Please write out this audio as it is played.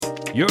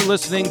You're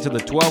listening to the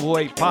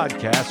 1208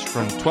 podcast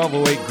from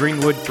 1208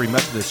 Greenwood Free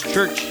Methodist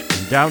Church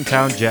in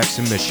downtown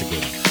Jackson,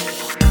 Michigan.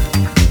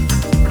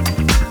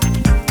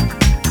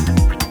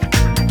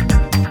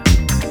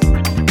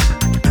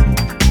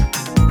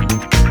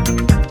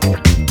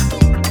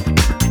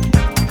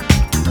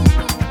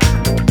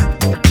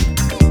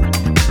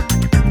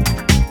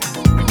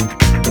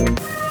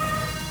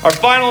 Our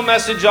final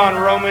message on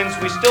Romans,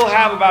 we still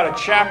have about a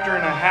chapter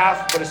and a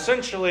half, but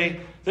essentially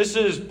this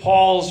is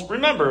Paul's,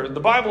 remember, the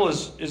Bible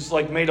is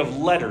like made of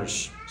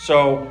letters.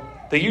 So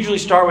they usually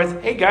start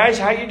with, hey guys,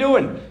 how you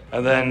doing?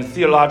 And then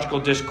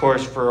theological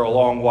discourse for a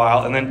long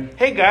while. And then,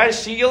 hey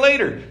guys, see you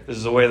later. This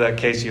is the way that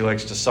Casey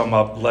likes to sum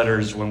up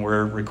letters when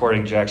we're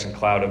recording Jackson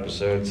Cloud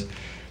episodes,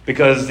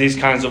 because these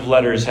kinds of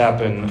letters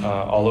happen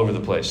all over the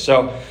place.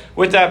 So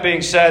with that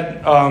being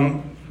said,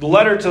 the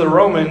letter to the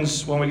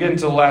Romans, when we get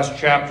into the last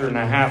chapter and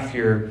a half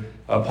here,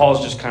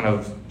 Paul's just kind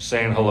of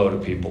saying hello to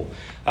people.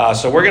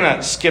 So we're going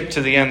to skip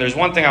to the end. There's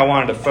one thing I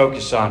wanted to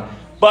focus on.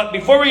 But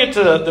before we get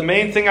to the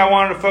main thing I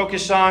wanted to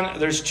focus on,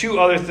 there's two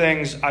other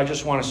things I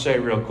just want to say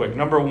real quick.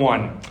 Number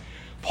one,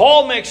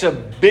 Paul makes a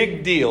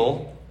big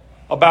deal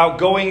about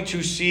going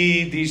to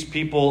see these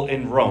people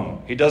in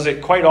Rome. He does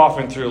it quite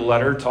often through a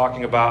letter,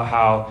 talking about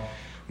how,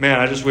 man,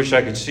 I just wish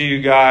I could see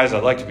you guys.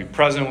 I'd like to be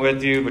present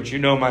with you, but you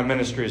know my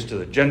ministry is to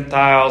the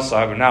Gentiles, so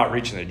I've been out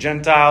reaching the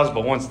Gentiles.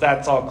 But once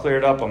that's all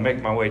cleared up, I'll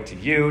make my way to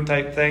you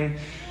type thing.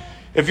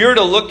 If you were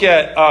to look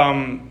at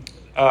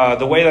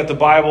the way that the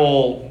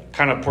Bible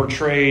kind of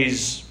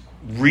portrays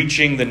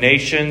reaching the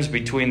nations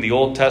between the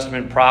Old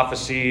Testament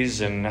prophecies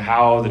and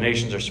how the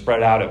nations are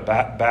spread out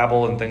at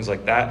Babel and things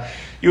like that,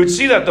 you would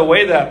see that the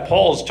way that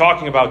Paul is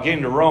talking about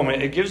getting to Rome,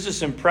 it gives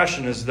this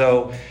impression as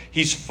though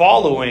he's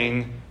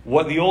following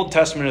what the Old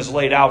Testament has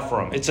laid out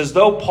for him. It's as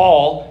though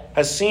Paul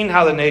has seen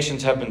how the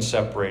nations have been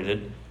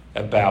separated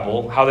at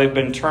Babel, how they've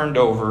been turned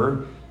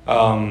over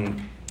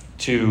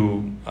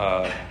to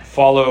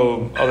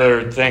follow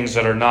other things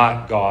that are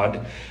not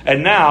God.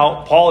 And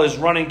now Paul is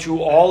running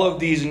to all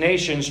of these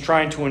nations,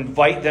 trying to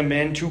invite them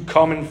in to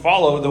come and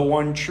follow the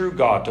one true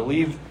God, to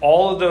leave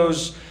all of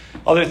those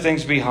other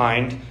things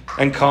behind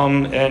and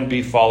come and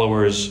be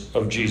followers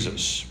of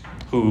Jesus,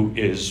 who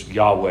is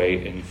Yahweh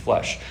in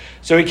flesh.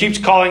 So he keeps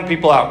calling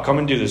people out, come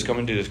and do this, come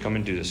and do this, come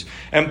and do this.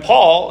 And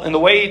Paul, in the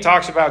way he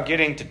talks about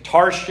getting to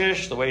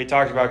Tarshish, the way he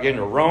talks about getting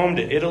to Rome,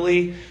 to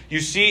Italy, you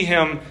see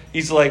him,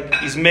 he's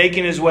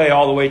making his way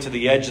all the way to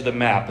the edge of the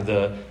map,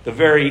 the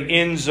very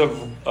ends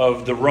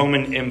of the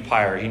Roman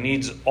Empire. He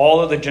needs all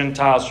of the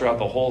Gentiles throughout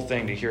the whole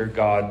thing to hear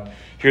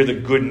the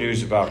good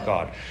news about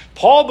God.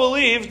 Paul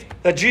believed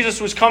that Jesus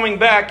was coming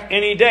back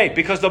any day,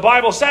 because the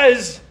Bible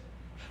says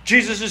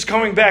Jesus is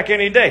coming back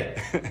any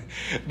day.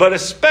 But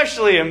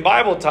especially in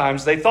Bible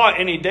times, they thought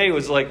any day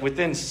was like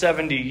within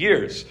 70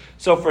 years.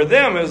 So for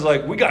them, it was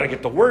like, we got to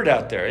get the word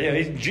out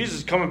there. Jesus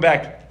is coming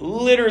back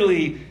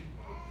literally.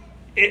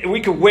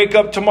 We could wake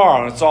up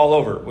tomorrow and it's all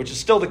over, which is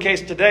still the case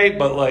today,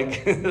 but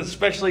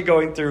especially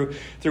going through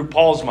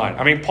Paul's mind.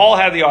 I mean, Paul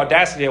had the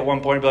audacity at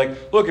one point to be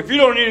like, look, if you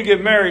don't need to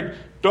get married,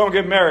 don't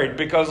get married,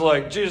 because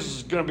Jesus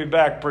is going to be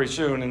back pretty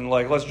soon, and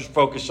let's just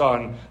focus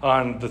on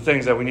the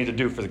things that we need to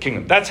do for the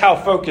kingdom. That's how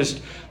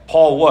focused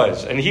Paul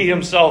was, and he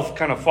himself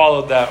kind of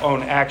followed that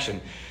own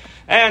action.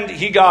 And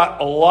he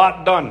got a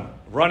lot done,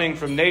 running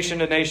from nation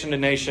to nation to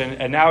nation,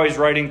 and now he's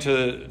writing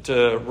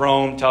to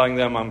Rome, telling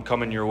them, I'm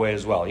coming your way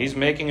as well. He's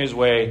making his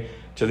way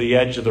to the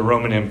edge of the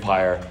Roman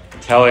Empire,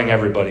 telling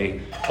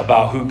everybody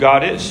about who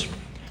God is.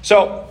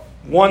 So,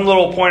 one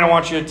little point I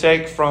want you to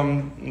take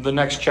from the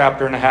next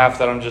chapter and a half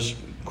that I'm just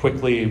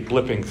quickly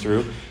blipping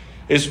through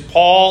is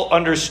Paul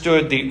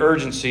understood the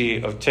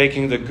urgency of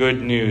taking the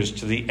good news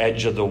to the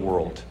edge of the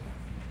world.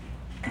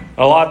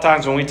 A lot of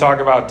times when we talk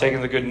about taking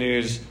the good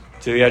news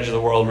to the edge of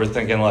the world, we're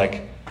thinking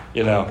to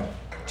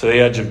the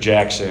edge of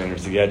Jackson or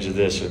to the edge of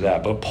this or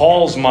that. But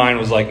Paul's mind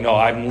was like, no,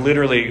 I'm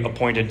literally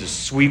appointed to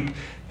sweep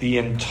the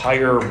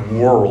entire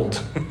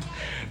world,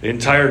 the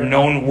entire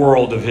known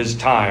world of his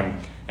time,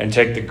 and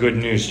take the good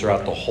news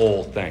throughout the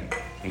whole thing.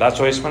 And that's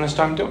what he spent his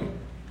time doing.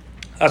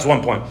 That's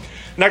one point.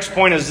 Next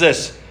point is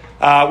this.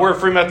 We're a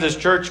Free Methodist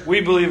Church. We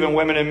believe in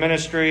women in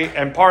ministry.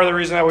 And part of the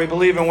reason that we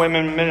believe in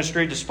women in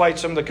ministry, despite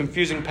some of the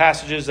confusing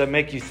passages that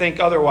make you think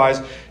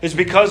otherwise, is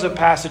because of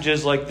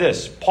passages like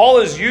this. Paul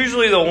is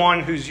usually the one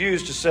who's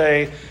used to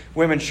say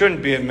women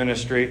shouldn't be in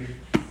ministry.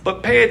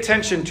 But pay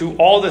attention to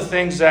all the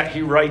things that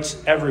he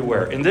writes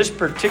everywhere. In this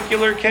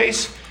particular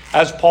case,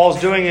 as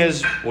Paul's doing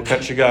his, we'll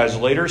catch you guys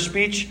later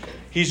speech,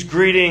 he's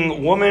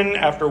greeting woman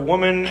after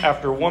woman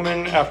after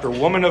woman after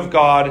woman of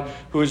God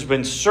who has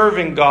been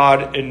serving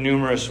God in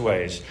numerous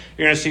ways.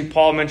 You're going to see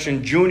Paul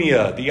mention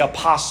Junia, the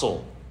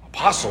apostle.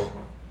 Apostle?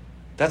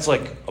 That's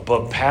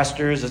above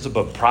pastors, that's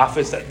above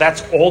prophets.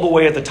 That's all the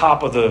way at the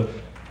top of the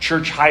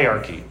church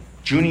hierarchy.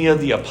 Junia,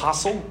 the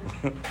apostle.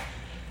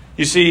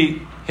 You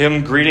see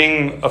him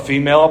greeting a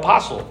female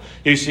apostle.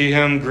 You see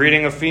him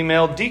greeting a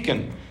female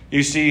deacon.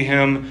 You see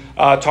him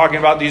talking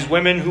about these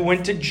women who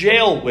went to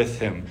jail with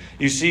him.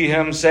 You see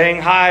him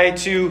saying hi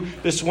to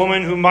this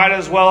woman who might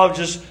as well have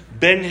just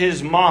been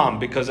his mom,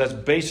 because that's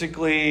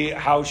basically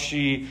how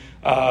she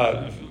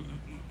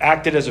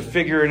acted as a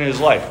figure in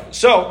his life.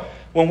 So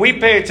when we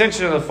pay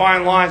attention to the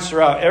fine lines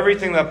throughout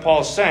everything that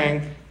Paul's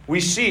saying, we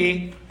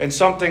see in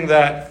something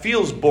that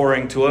feels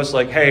boring to us,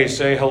 like, hey,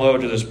 say hello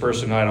to this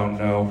person I don't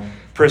know,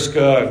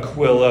 Prisca,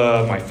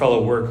 Aquila, my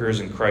fellow workers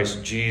in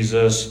Christ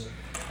Jesus,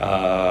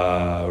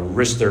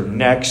 risk their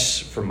necks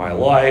for my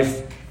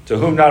life, to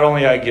whom not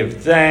only I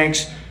give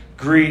thanks,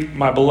 greet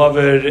my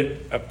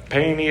beloved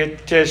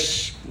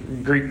Epaenetus,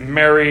 greet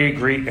Mary,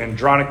 greet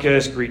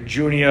Andronicus, greet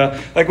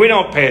Junia. Like, we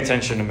don't pay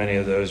attention to many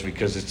of those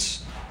because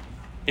it's,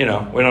 we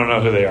don't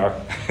know who they are.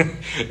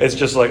 It's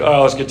just like,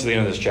 oh, let's get to the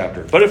end of this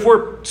chapter. But if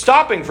we're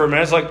stopping for a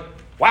minute, it's like,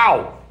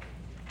 wow,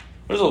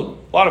 there's a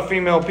lot of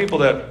female people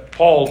that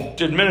Paul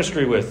did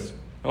ministry with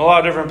in a lot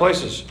of different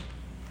places.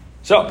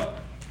 So,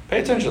 pay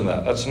attention to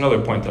that. That's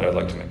another point that I'd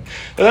like to make. And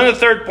then the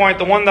third point,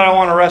 the one that I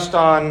want to rest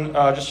on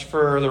just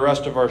for the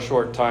rest of our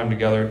short time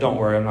together. Don't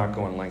worry, I'm not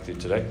going lengthy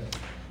today.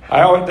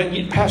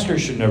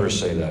 Pastors should never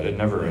say that. It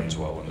never ends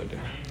well when they do.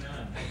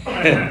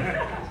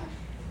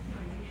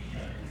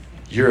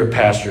 You're a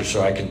pastor,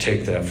 so I can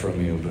take that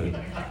from you,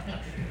 but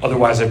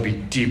otherwise I'd be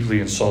deeply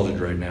insulted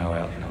right now.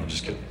 No, I'm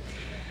just kidding.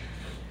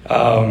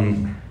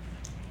 I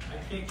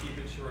can't keep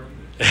it short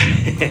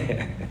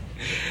either.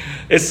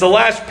 It's the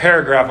last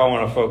paragraph I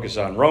want to focus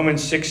on.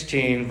 Romans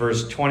 16,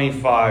 verse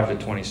 25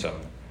 to 27.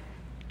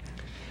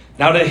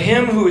 Now to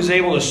him who is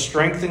able to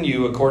strengthen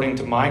you according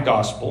to my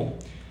gospel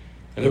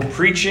and the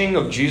preaching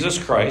of Jesus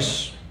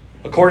Christ,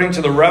 according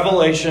to the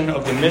revelation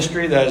of the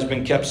mystery that has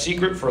been kept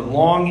secret for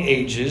long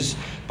ages,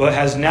 but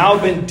has now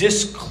been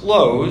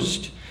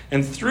disclosed,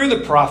 and through the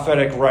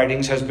prophetic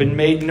writings has been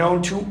made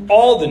known to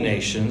all the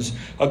nations,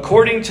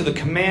 according to the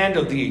command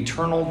of the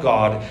eternal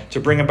God, to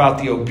bring about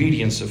the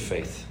obedience of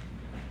faith.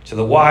 To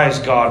the wise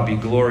God be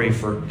glory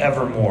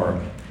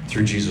forevermore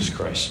through Jesus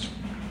Christ.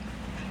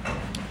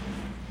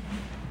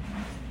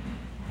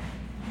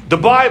 The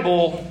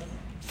Bible,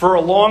 for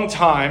a long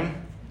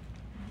time,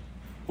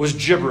 was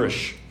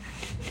gibberish.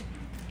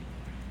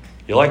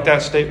 You like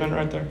that statement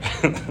right there?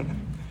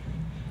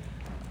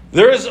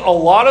 There is a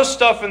lot of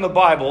stuff in the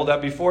Bible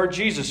that before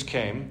Jesus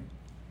came,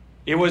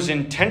 it was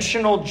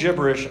intentional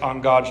gibberish on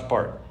God's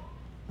part.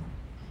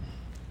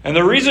 And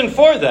the reason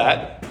for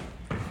that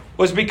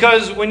was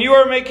because when you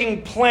are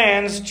making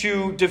plans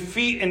to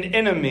defeat an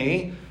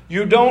enemy,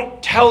 you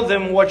don't tell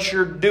them what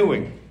you're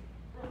doing.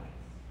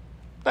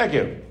 Thank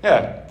you.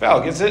 Yeah,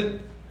 Val gets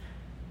it.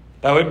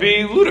 That would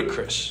be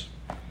ludicrous.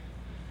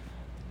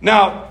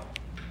 Now,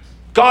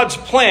 God's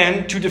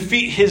plan to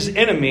defeat his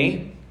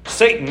enemy,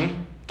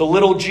 Satan, the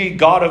little g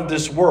god of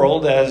this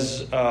world,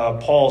 as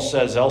Paul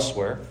says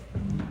elsewhere,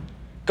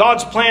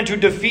 God's plan to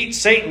defeat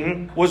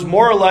Satan was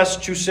more or less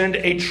to send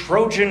a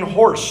Trojan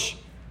horse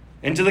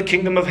into the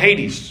kingdom of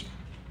Hades.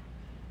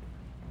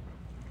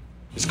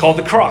 It's called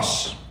the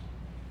cross.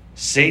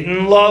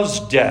 Satan loves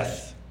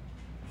death.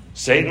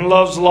 Satan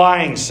loves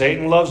lying.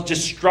 Satan loves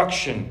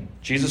destruction.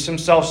 Jesus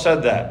himself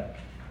said that.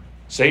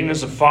 Satan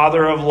is the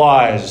father of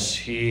lies.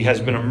 He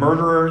has been a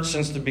murderer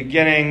since the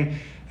beginning,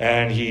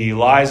 and he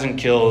lies and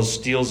kills,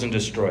 steals and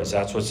destroys.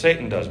 That's what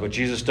Satan does. But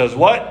Jesus does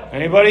what?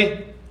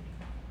 Anybody?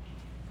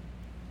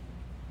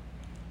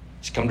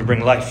 He's come to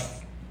bring life.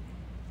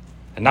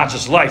 And not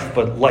just life,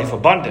 but life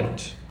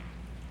abundant.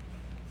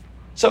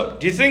 So,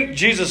 do you think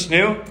Jesus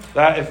knew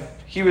that if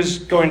he was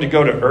going to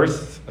go to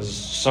earth as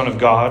Son of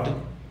God,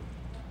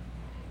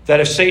 that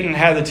if Satan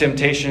had the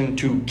temptation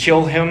to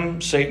kill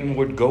him, Satan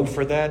would go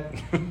for that?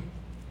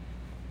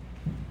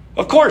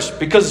 Of course,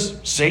 because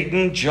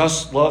Satan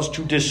just loves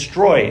to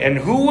destroy. And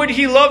who would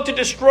he love to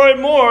destroy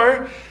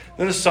more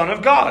than the Son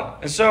of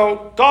God? And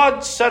so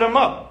God set him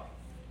up.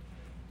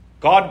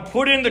 God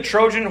put in the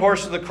Trojan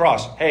horse of the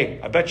cross. Hey,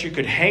 I bet you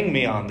could hang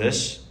me on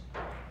this.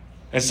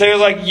 And say,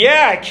 like,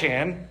 yeah, I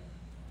can.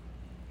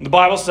 And the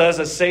Bible says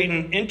that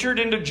Satan entered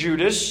into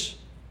Judas.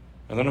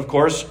 And then, of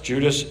course,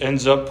 Judas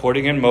ends up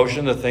putting in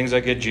motion the things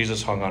that get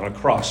Jesus hung on a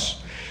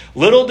cross.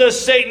 Little does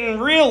Satan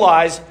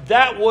realize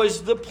that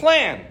was the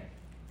plan.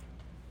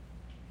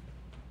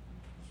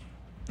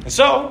 And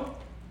so,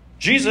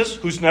 Jesus,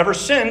 who's never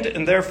sinned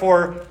and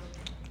therefore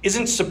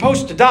isn't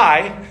supposed to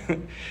die,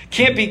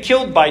 can't be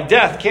killed by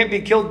death, can't be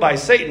killed by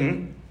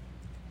Satan,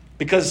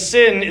 because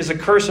sin is a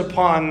curse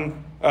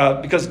upon,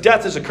 because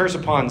death is a curse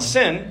upon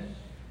sin.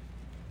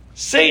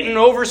 Satan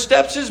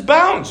oversteps his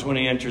bounds when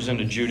he enters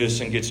into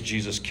Judas and gets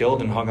Jesus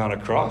killed and hung on a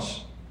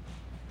cross.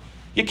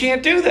 You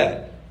can't do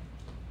that.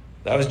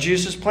 That was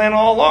Jesus' plan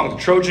all along. The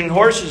Trojan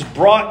horse is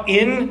brought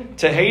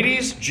into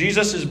Hades.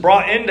 Jesus is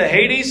brought into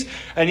Hades.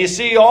 And you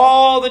see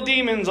all the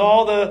demons,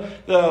 all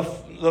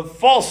the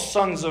false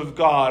sons of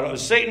God,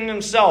 Satan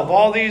himself,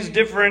 all these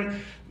different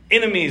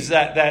enemies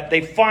that they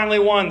finally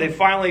won. They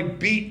finally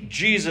beat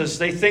Jesus.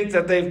 They think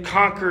that they've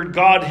conquered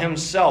God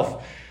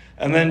himself.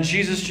 And then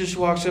Jesus just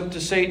walks up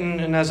to Satan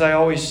and, as I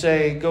always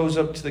say, goes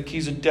up to the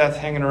keys of death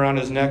hanging around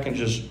his neck and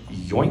just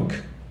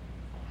yoink.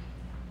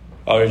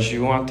 Oh, did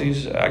you want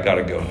these? I got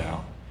to go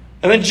now.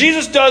 And then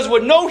Jesus does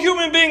what no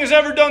human being has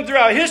ever done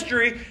throughout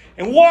history.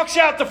 and walks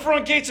out the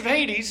front gates of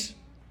Hades,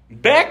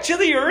 back to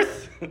the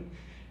earth,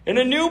 in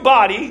a new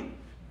body,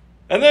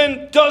 and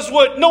then does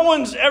what no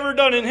one's ever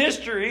done in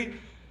history,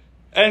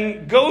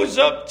 and goes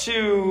up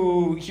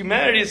to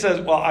humanity and says,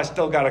 well, I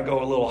still got to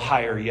go a little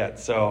higher yet,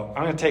 so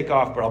I'm going to take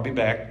off, but I'll be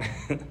back.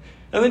 And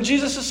then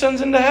Jesus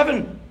ascends into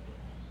heaven.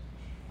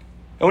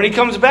 And when he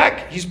comes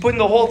back, he's putting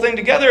the whole thing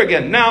together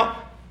again.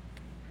 Now,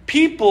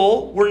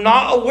 people were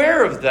not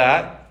aware of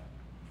that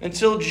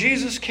until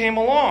Jesus came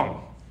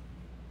along.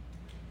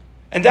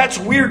 And that's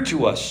weird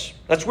to us.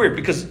 That's weird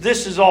because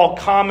this is all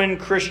common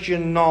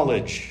Christian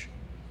knowledge.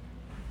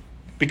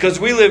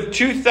 Because we live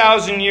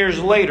 2,000 years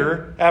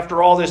later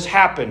after all this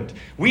happened.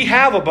 We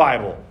have a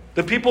Bible.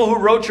 The people who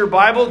wrote your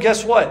Bible,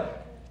 guess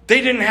what?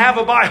 They didn't have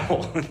a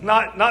Bible.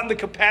 Not in the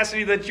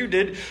capacity that you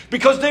did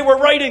because they were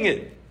writing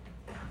it.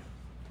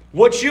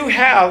 What you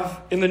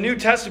have in the New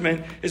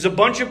Testament is a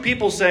bunch of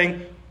people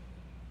saying,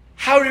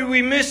 how did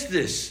we miss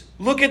this?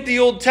 Look at the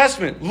Old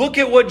Testament. Look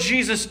at what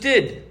Jesus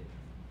did.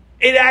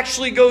 It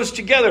actually goes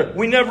together.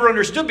 We never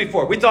understood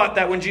before. We thought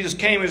that when Jesus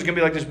came, it was going to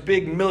be like this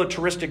big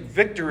militaristic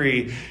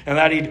victory and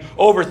that he'd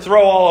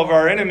overthrow all of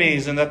our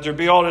enemies and that there'd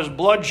be all this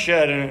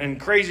bloodshed and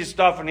crazy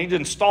stuff and he'd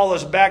install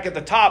us back at the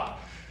top.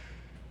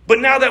 But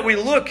now that we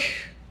look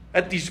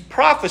at these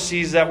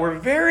prophecies that were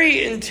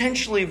very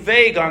intentionally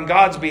vague on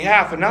God's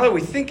behalf, and now that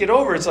we think it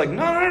over, it's like,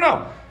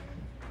 no.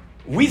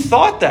 We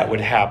thought that would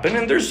happen,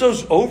 and there's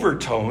those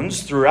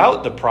overtones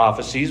throughout the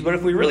prophecies, but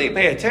if we really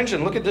pay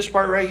attention, look at this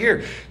part right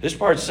here. This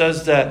part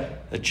says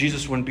that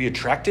Jesus wouldn't be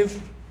attractive,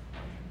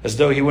 as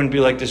though he wouldn't be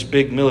like this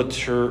big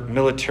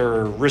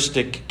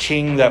militaristic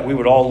king that we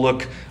would all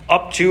look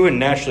up to and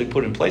naturally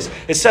put in place.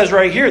 It says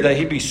right here that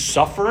he'd be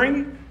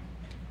suffering.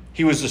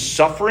 He was a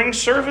suffering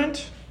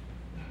servant.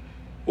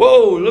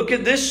 Whoa, look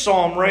at this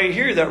psalm right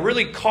here that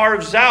really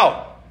carves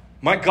out,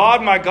 my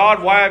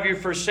God, why have you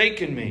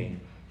forsaken me?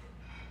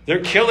 They're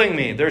killing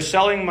me. They're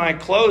selling my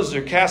clothes.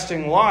 They're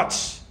casting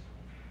lots.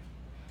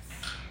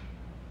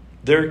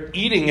 They're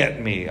eating at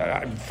me.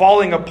 I'm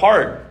falling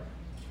apart.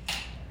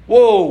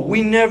 Whoa,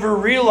 we never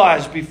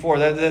realized before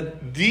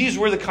that these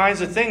were the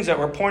kinds of things that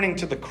were pointing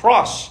to the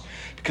cross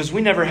because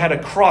we never had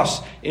a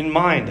cross in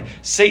mind.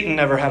 Satan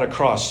never had a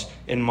cross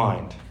in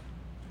mind.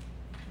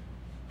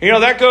 You know,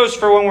 that goes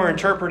for when we're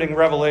interpreting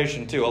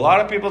Revelation too. A lot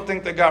of people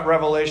think they got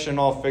Revelation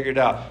all figured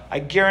out. I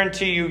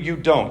guarantee you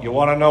don't. You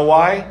want to know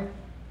why?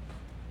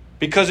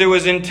 Because it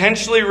was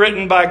intentionally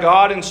written by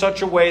God in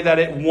such a way that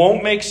it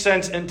won't make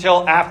sense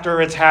until after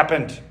it's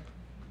happened.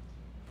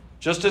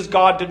 Just as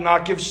God did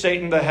not give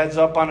Satan the heads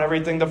up on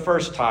everything the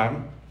first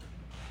time,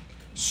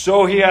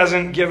 so he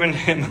hasn't given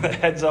him the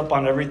heads up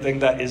on everything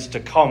that is to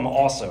come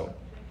also.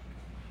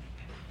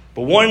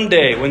 But one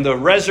day, when the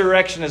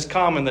resurrection has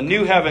come and the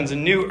new heavens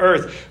and new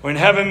earth, when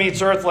heaven meets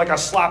earth like a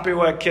sloppy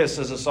wet kiss,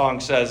 as the song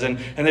says, and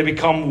they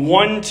become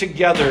one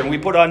together, and we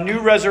put on new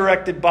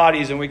resurrected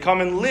bodies, and we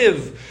come and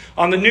live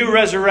on the new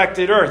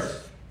resurrected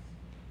earth.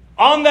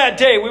 On that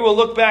day, we will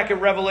look back at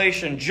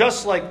Revelation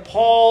just like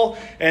Paul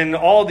and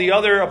all the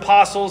other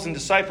apostles and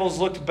disciples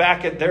looked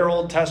back at their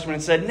Old Testament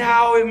and said,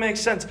 now it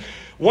makes sense.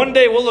 One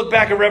day we'll look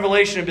back at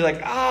Revelation and be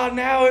like,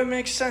 now it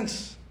makes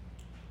sense.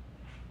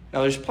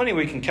 Now, there's plenty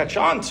we can catch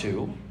on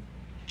to,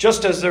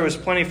 just as there was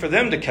plenty for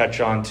them to catch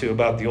on to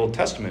about the Old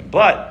Testament.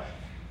 But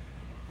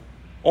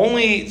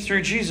only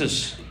through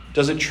Jesus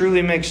does it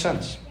truly make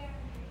sense.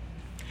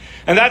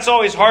 And that's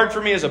always hard for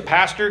me as a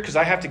pastor because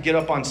I have to get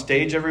up on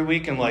stage every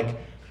week and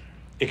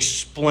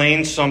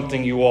explain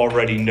something you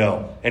already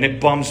know. And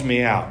it bums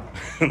me out.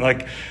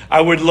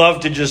 I would love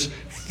to just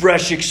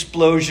fresh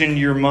explosion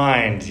your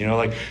mind.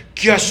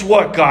 Guess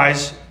what,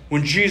 guys?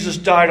 When Jesus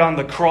died on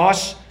the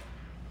cross,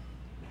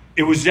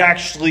 it was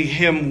actually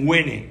him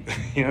winning.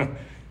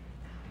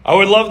 I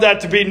would love that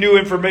to be new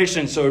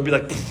information, so it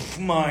would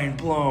be mind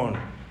blown.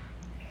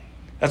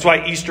 That's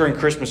why Easter and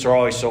Christmas are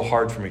always so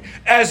hard for me.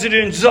 As it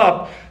ends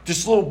up,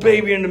 this little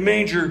baby in the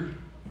manger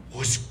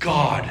was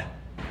God.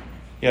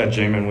 Yeah,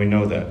 Jamin, we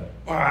know that.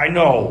 I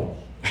know.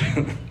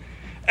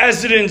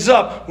 As it ends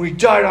up, when he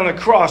died on the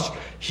cross,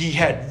 he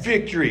had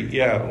victory.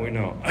 Yeah, we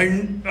know.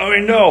 I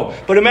know.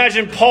 But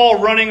imagine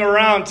Paul running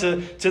around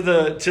to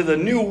the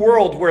new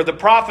world where the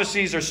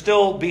prophecies are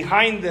still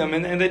behind them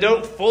and they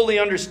don't fully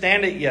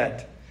understand it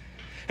yet.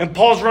 And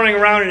Paul's running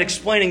around and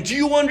explaining, do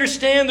you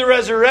understand the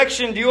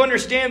resurrection? Do you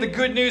understand the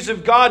good news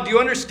of God? Do you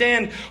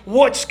understand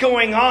what's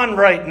going on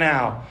right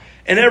now?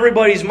 And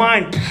everybody's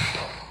mind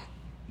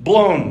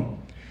blown.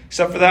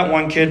 Except for that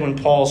one kid when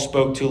Paul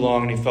spoke too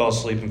long and he fell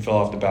asleep and fell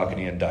off the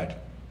balcony and died.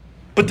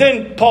 But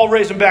then Paul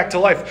raised him back to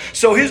life.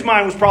 So his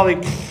mind was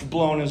probably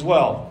blown as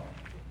well,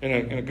 in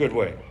a good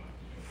way.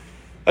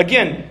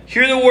 Again,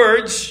 hear the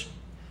words,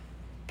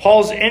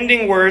 Paul's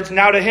ending words.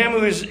 Now to him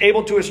who is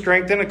able to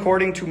strengthen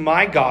according to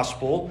my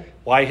gospel.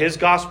 Why his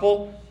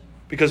gospel?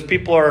 Because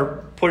people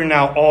are putting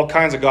out all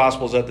kinds of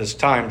gospels at this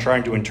time,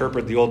 trying to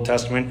interpret the Old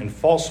Testament in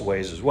false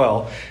ways as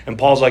well. And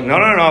Paul's like,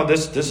 no,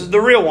 this is the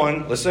real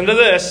one. Listen to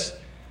this.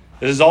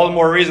 This is all the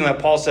more reason that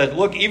Paul said,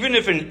 look, even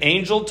if an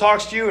angel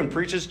talks to you and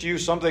preaches to you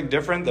something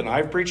different than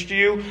I've preached to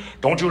you,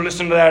 don't you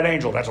listen to that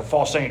angel. That's a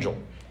false angel.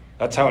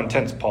 That's how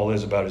intense Paul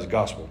is about his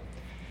gospel.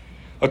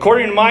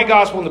 According to my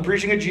gospel and the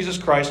preaching of Jesus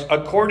Christ,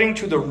 according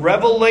to the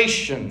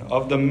revelation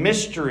of the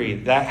mystery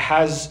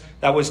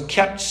that was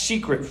kept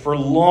secret for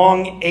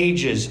long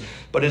ages,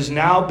 but has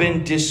now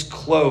been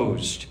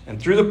disclosed, and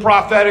through the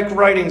prophetic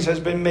writings has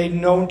been made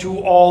known to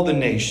all the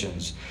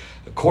nations,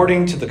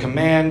 according to the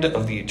command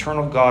of the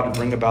eternal God to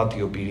bring about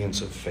the obedience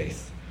of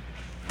faith.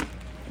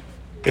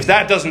 If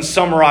that doesn't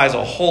summarize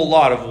a whole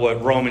lot of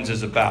what Romans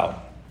is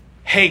about,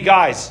 hey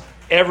guys,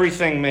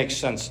 everything makes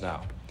sense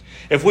now.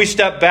 If we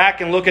step back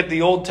and look at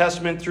the Old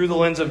Testament through the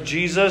lens of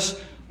Jesus,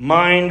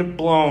 mind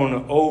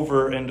blown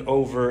over and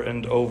over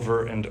and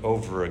over and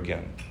over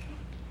again.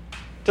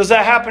 Does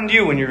that happen to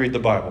you when you read the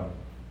Bible?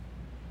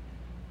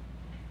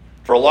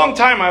 For a long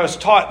time, I was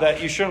taught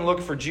that you shouldn't look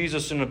for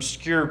Jesus in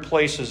obscure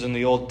places in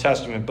the Old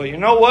Testament. But you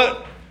know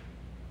what?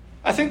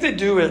 I think they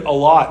do it a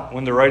lot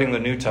when they're writing the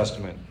New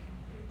Testament.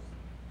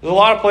 There's a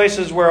lot of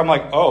places where I'm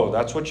like, oh,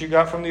 that's what you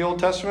got from the Old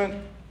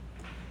Testament?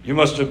 You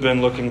must have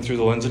been looking through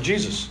the lens of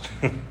Jesus.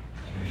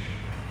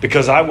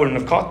 Because I wouldn't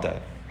have caught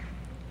that.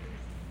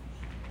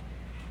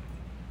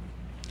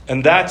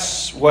 And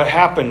that's what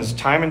happens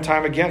time and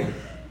time again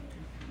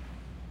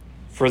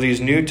for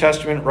these New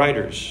Testament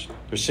writers.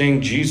 They're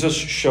seeing Jesus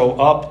show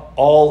up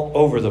all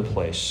over the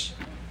place.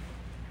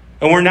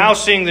 And we're now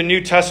seeing the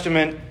New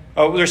Testament,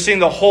 we're seeing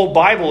the whole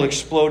Bible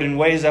explode in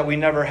ways that we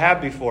never have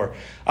before.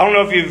 I don't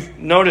know if you've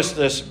noticed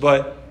this,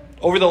 but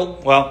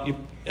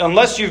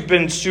unless you've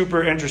been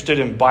super interested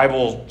in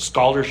Bible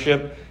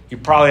scholarship, you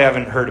probably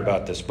haven't heard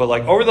about this. But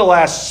over the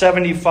last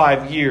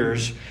 75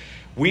 years,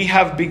 we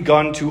have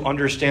begun to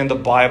understand the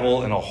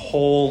Bible in a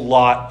whole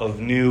lot of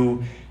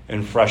new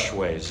and fresh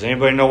ways. Does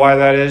anybody know why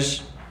that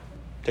is?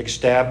 Take a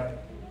stab.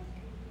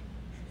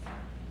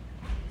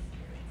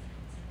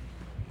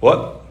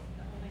 What?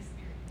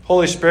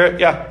 Holy Spirit.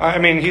 Yeah, I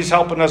mean, he's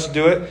helping us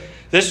do it.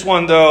 This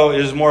one, though,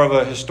 is more of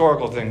a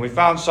historical thing. We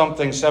found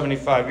something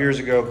 75 years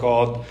ago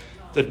called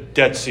the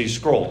Dead Sea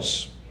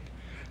Scrolls.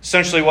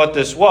 Essentially what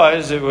this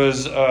was, it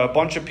was a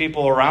bunch of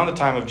people around the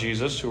time of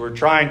Jesus who were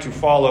trying to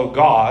follow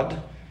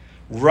God,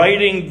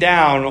 writing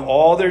down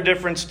all their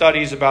different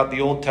studies about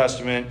the Old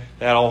Testament.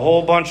 They had a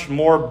whole bunch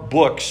more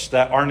books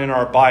that aren't in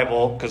our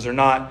Bible because they're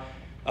not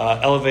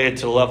elevated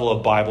to the level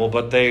of Bible,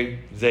 but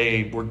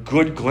they were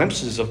good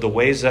glimpses of the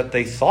ways that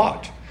they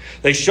thought.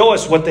 They show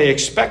us what they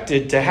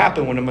expected to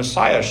happen when a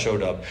Messiah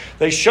showed up.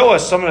 They show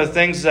us some of the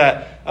things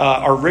that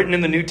are written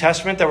in the New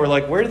Testament that we're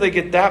like, where did they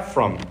get that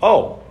from?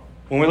 Oh,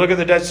 when we look at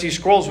the Dead Sea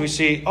Scrolls, we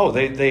see,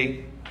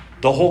 the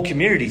whole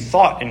community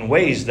thought in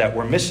ways that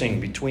were missing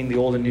between the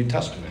Old and New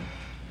Testament.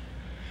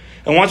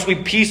 And once we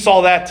piece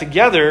all that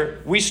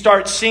together, we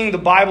start seeing the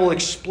Bible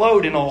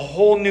explode in a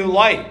whole new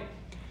light.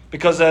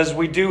 Because as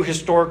we do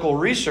historical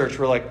research,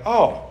 we're like,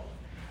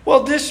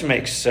 this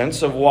makes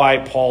sense of why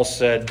Paul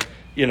said,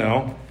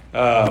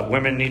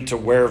 women need to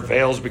wear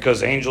veils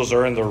because angels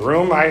are in the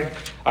room. I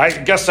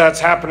guess that's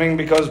happening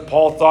because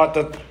Paul thought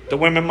that the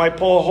women might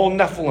pull a whole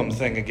Nephilim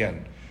thing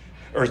again.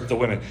 Or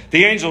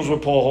the angels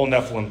would pull a whole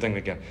Nephilim thing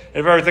again.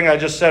 If everything I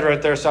just said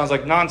right there sounds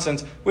like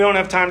nonsense, we don't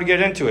have time to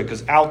get into it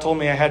because Al told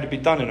me I had to be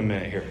done in a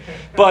minute here.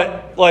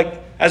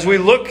 But as we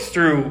look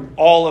through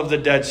all of the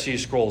Dead Sea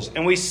Scrolls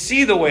and we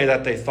see the way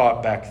that they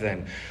thought back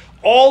then,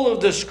 all of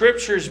the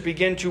scriptures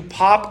begin to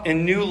pop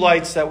in new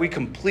lights that we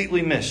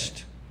completely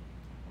missed.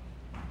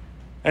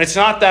 And it's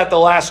not that the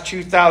last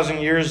 2,000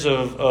 years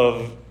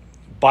of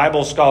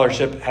Bible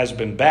scholarship has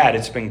been bad.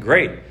 It's been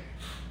great.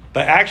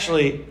 But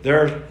actually,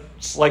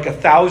 it's like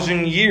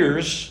 1,000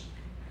 years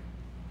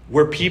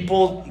where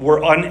people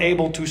were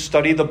unable to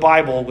study the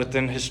Bible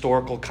within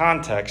historical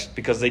context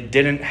because they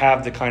didn't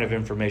have the kind of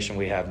information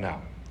we have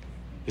now.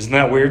 Isn't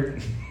that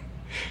weird?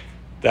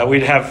 That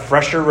we'd have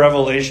fresher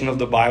revelation of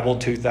the Bible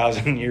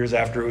 2,000 years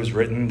after it was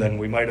written than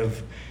we might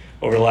have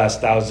over the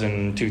last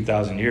 1,000,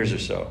 2,000 years or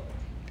so.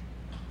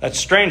 That's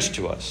strange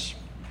to us.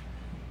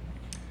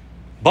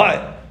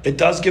 But it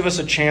does give us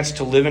a chance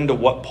to live into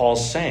what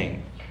Paul's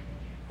saying,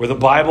 where the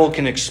Bible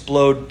can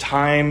explode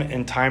time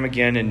and time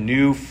again in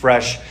new,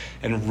 fresh,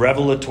 and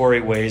revelatory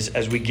ways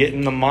as we get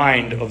in the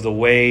mind of the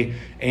way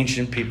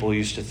ancient people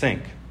used to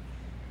think.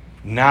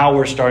 Now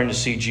we're starting to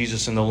see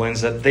Jesus in the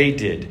lens that they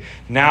did.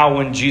 Now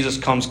when Jesus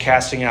comes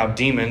casting out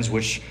demons,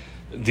 which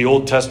the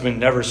Old Testament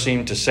never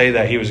seemed to say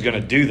that he was going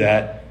to do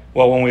that.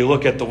 Well, when we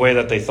look at the way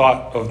that they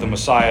thought of the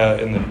Messiah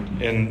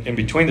in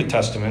between the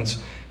Testaments,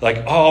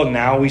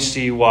 now we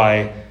see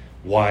why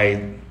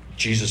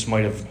Jesus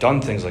might have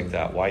done things like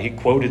that, why he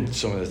quoted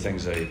some of the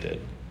things that he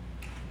did.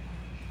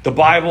 The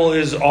Bible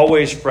is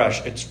always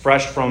fresh. It's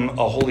fresh from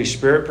a Holy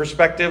Spirit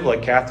perspective,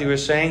 like Kathy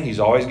was saying. He's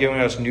always giving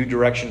us new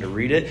direction to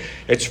read it.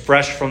 It's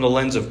fresh from the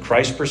lens of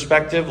Christ's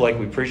perspective, like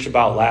we preached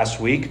about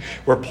last week,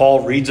 where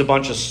Paul reads a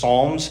bunch of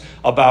Psalms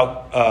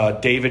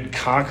about David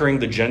conquering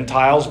the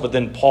Gentiles, but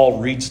then Paul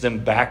reads them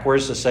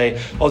backwards to say,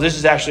 this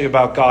is actually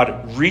about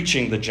God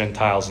reaching the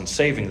Gentiles and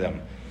saving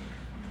them.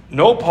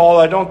 No, Paul,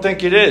 I don't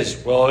think it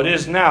is. Well, it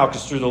is now,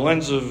 because through the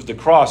lens of the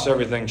cross,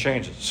 everything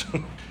changes.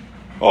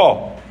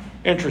 Oh,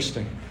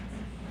 interesting.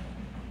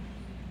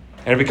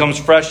 And it becomes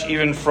fresh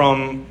even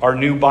from our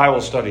new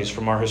Bible studies,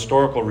 from our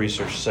historical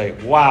research. Say,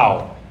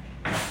 wow,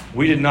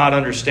 we did not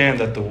understand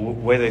that the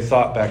way they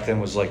thought back then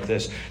was like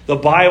this. The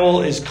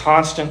Bible is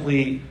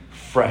constantly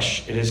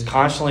fresh. It is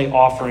constantly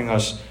offering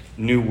us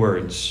new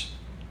words.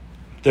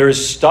 There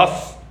is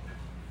stuff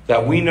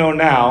that we know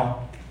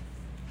now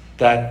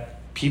that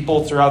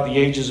people throughout the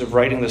ages of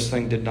writing this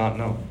thing did not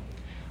know.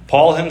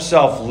 Paul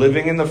himself,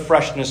 living in the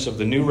freshness of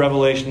the new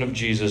revelation of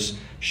Jesus,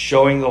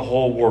 showing the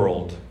whole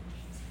world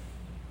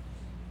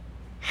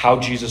how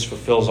Jesus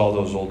fulfills all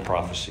those old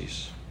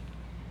prophecies.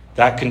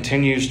 That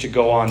continues to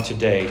go on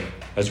today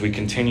as we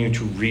continue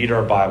to read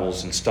our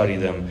Bibles and study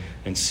them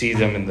and see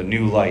them in the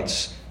new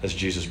lights as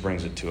Jesus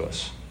brings it to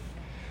us.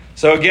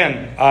 So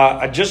again,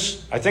 I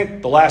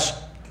think the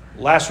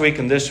last week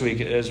and this week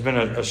has been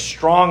a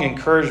strong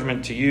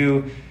encouragement to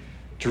you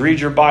to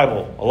read your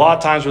Bible. A lot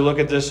of times we look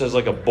at this as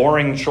like a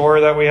boring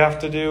chore that we have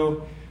to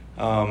do,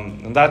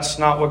 and that's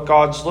not what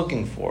God's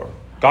looking for.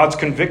 God's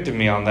convicted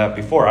me on that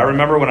before. I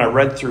remember when I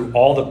read through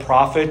all the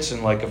prophets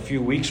in like a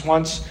few weeks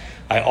once,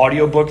 I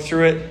audiobooked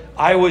through it.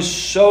 I was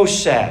so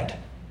sad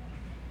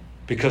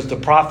because the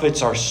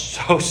prophets are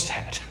so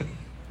sad.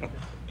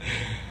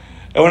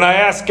 And when I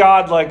asked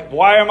God, like,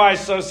 why am I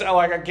so sad?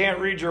 Like, I can't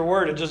read your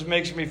word. It just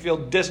makes me feel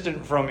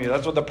distant from you.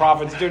 That's what the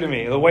prophets do to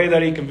me. The way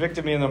that he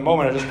convicted me in the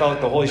moment, I just felt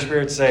like the Holy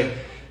Spirit say,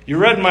 you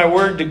read my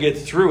word to get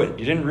through it.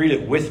 You didn't read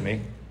it with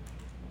me.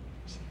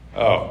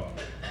 Oh,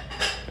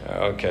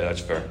 okay,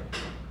 that's fair.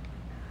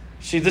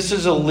 See, this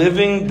is a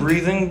living,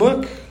 breathing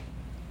book.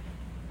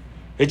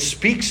 It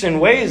speaks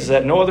in ways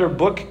that no other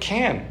book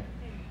can.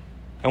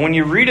 And when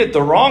you read it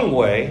the wrong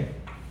way,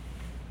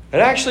 it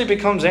actually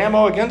becomes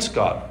ammo against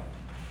God.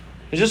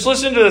 You just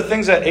listen to the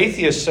things that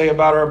atheists say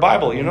about our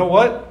Bible. You know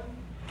what?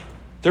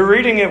 They're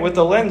reading it with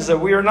the lens that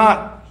we are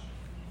not.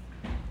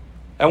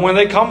 And when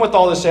they come with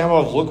all this ammo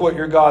of, look what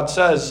your God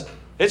says,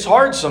 it's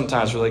hard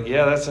sometimes. We're like,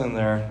 yeah, that's in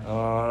there.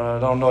 I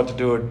don't know what to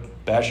do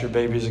with bash your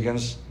babies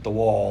against the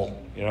wall.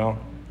 You know,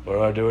 what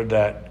do I do with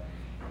that?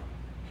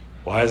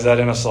 Why is that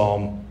in a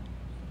psalm?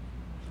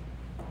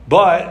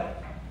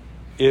 But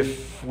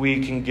if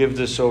we can give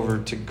this over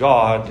to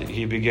God,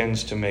 he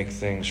begins to make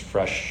things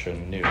fresh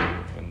and new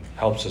and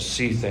helps us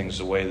see things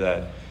the way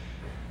that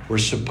we're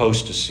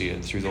supposed to see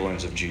it, through the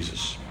lens of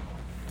Jesus.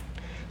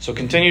 So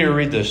continue to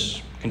read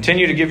this.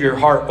 Continue to give your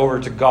heart over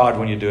to God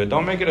when you do it.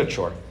 Don't make it a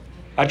chore.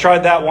 I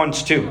tried that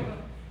once too.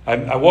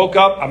 I woke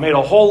up, I made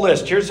a whole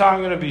list. Here's how I'm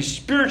going to be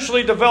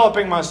spiritually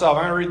developing myself.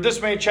 I'm going to read this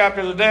many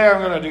chapters a day.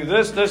 I'm going to do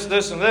this,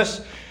 and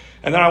this.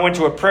 And then I went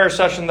to a prayer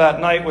session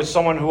that night with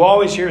someone who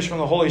always hears from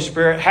the Holy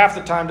Spirit. Half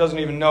the time doesn't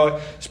even know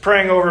it. He's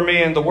praying over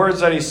me, and the words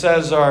that he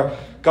says are,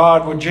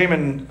 God, would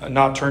Jamin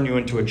not turn you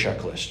into a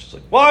checklist? It's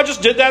like, well, I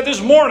just did that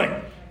this morning.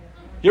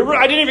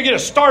 I didn't even get a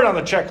start on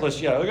the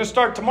checklist yet. I'm going to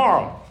start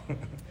tomorrow.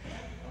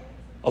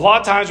 A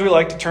lot of times we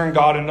like to turn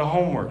God into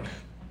homework.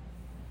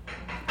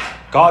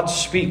 God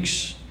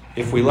speaks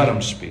if we let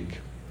him speak.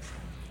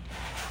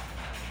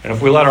 And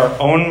if we let our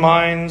own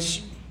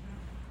minds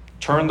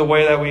turn the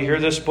way that we hear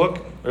this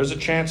book, there's a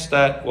chance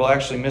that we'll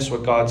actually miss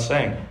what God's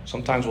saying.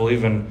 Sometimes we'll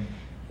even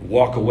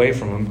walk away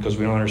from him because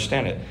we don't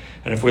understand it.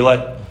 And if we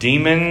let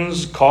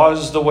demons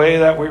cause the way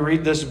that we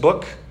read this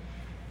book,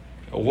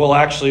 we'll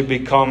actually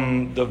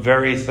become the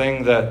very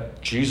thing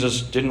that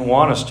Jesus didn't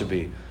want us to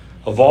be.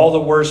 Of all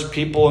the worst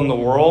people in the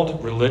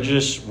world,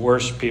 religious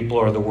worst people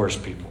are the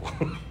worst people.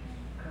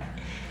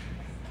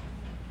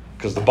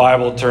 Because the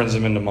Bible turns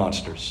them into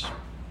monsters.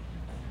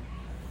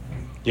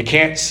 You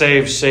can't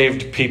save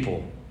saved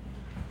people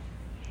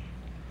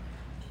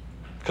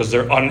because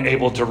they're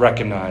unable to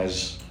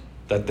recognize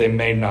that they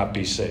may not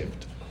be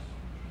saved.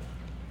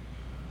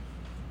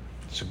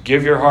 So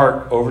give your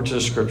heart over to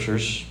the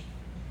Scriptures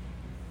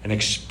and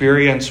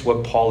experience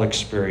what Paul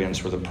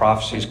experienced, where the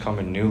prophecies come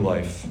in new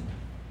life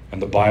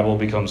and the Bible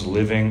becomes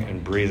living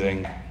and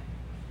breathing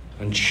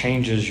and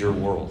changes your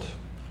world.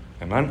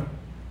 Amen?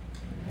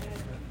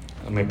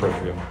 Let me pray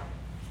for you.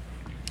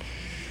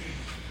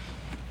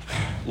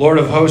 Lord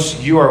of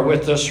hosts, you are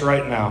with us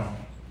right now.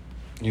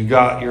 You've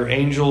got your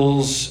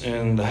angels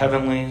in the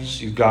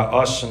heavenlies. You've got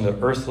us in the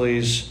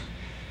earthlies.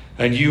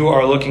 And you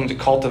are looking to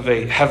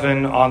cultivate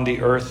heaven on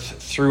the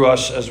earth through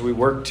us as we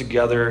work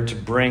together to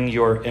bring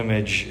your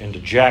image into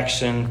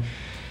Jackson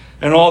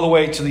and all the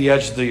way to the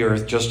edge of the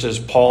earth, just as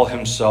Paul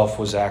himself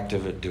was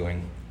active at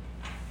doing.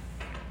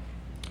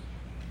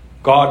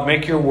 God,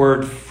 make your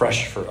word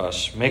fresh for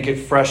us. Make it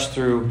fresh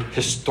through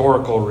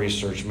historical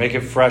research. Make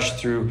it fresh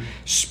through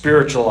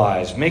spiritual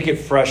eyes. Make it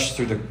fresh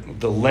through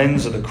the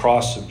lens of the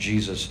cross of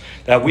Jesus,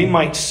 that we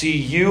might see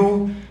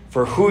you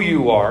for who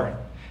you are,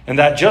 and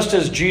that just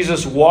as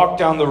Jesus walked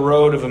down the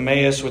road of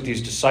Emmaus with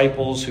these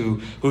disciples who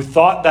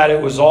thought that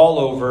it was all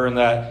over and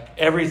that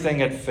everything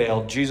had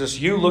failed, Jesus,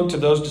 you looked to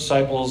those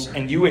disciples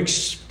and you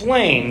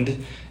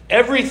explained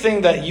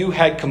everything that you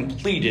had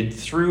completed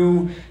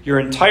through your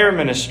entire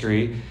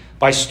ministry,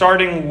 by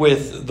starting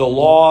with the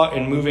law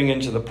and moving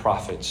into the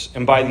prophets.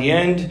 And by the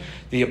end,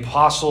 the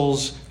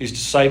apostles, these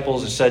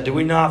disciples, have said, do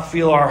we not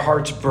feel our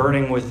hearts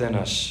burning within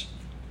us?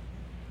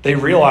 They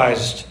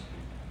realized,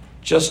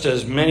 just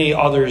as many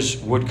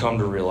others would come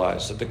to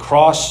realize, that the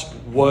cross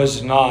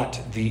was not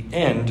the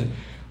end,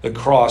 the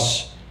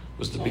cross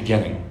was the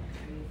beginning.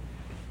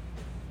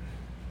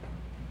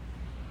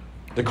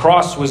 The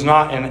cross was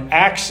not an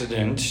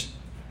accident.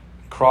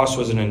 The cross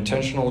was an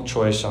intentional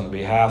choice on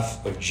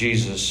behalf of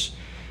Jesus,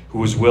 who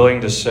was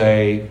willing to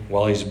say,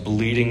 while he's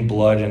bleeding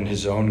blood in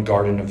his own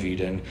Garden of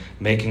Eden,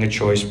 making a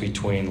choice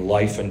between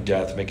life and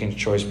death, making a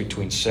choice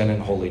between sin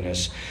and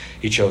holiness,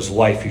 he chose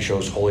life, he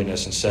chose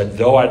holiness, and said,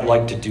 though I'd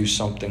like to do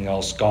something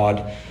else,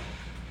 God,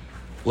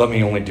 let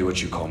me only do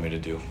what you call me to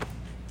do.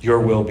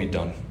 Your will be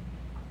done.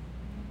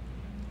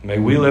 May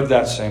we live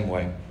that same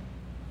way.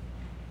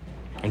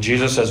 And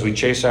Jesus, as we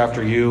chase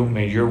after you,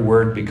 may your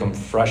word become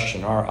fresh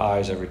in our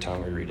eyes every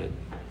time we read it.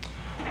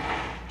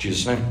 In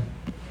Jesus' name,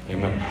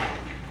 amen.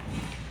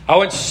 I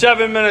went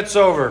 7 minutes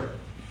over,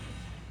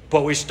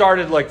 but we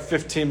started like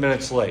 15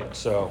 minutes late.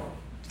 So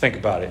think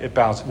about it. It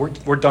bounced.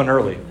 We're done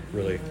early,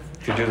 really,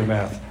 if you do the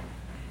math.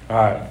 All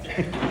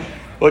right.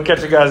 We'll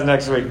catch you guys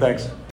next week. Thanks.